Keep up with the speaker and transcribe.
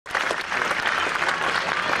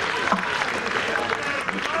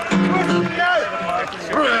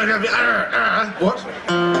What?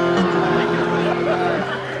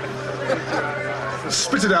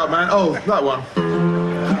 Spit it out, man. Oh, that one.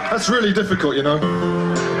 That's really difficult, you know.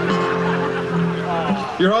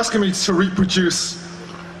 You're asking me to reproduce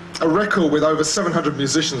a record with over 700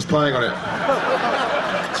 musicians playing on it.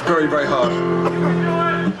 It's very, very hard.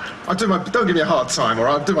 Don't give me a hard time, all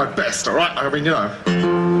right? I'll do my best, all right? I mean, you know.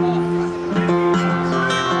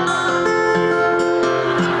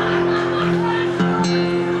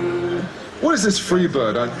 What is this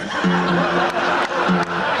Freebird?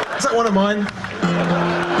 Is that one of mine?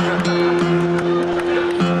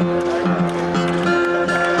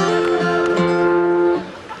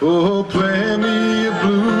 Oh, play me a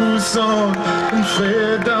blues song and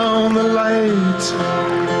fade down the light.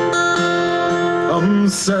 I'm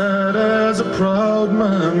sad as a proud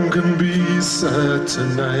man can be sad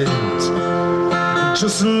tonight.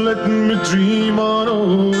 Just let me dream on,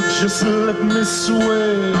 oh, just let me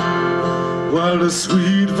sway, while the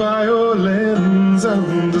sweet violins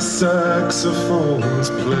and the saxophones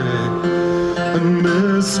play. And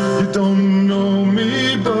miss, you don't know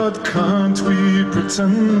me, but can't we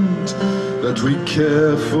pretend that we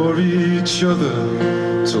care for each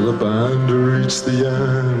other till the band reach the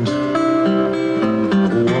end?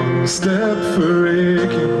 One step for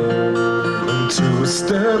aching and two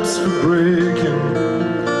steps for breaking,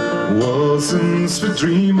 waltzings for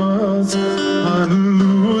dreamers and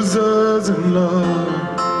losers in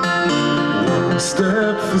love. One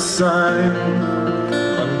step for sighing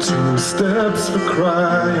and two steps for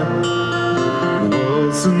crying,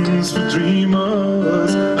 waltzings for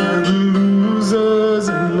dreamers and losers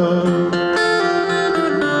in love.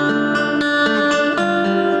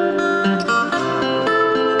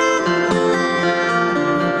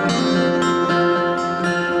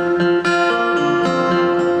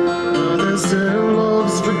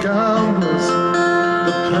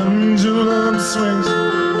 Pendulum swings.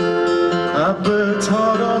 I bet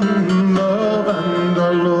hard on love and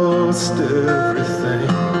I lost everything.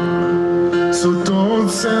 So don't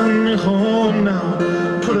send me home now,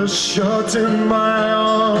 put a shot in my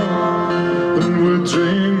arm, and we'll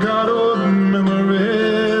drink out of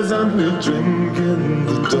memories and we'll drink in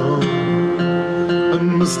the dawn.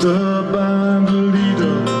 And Mr. Band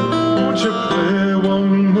Leader, won't you play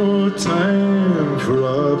one more time, for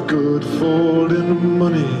I've got folding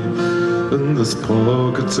money in this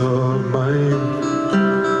pocket of mine.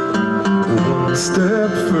 One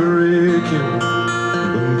step for aching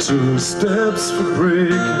and two steps for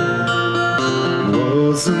breaking,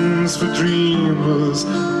 waltzings for dreamers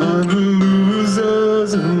and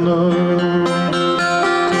losers in love.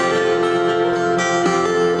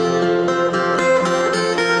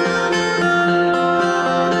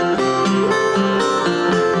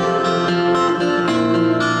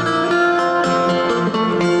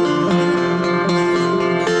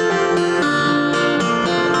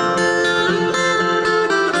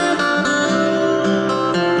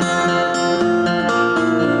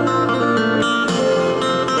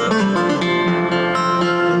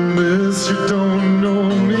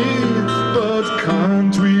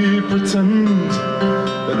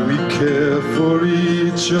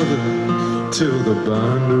 Till the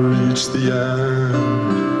band reach the end.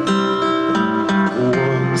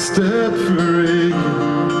 One step for aching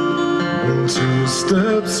and two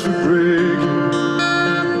steps for breaking,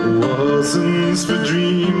 waltzings for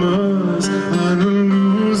dreamers and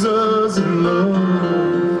losers in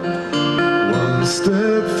love. One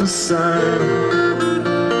step for sighing,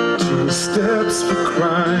 two steps for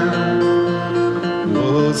crying,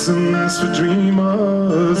 waltzings for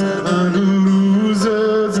dreamers and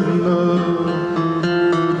losers in love.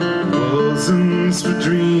 Waltzings for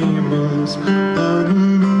dreamers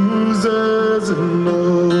and losers in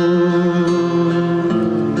love.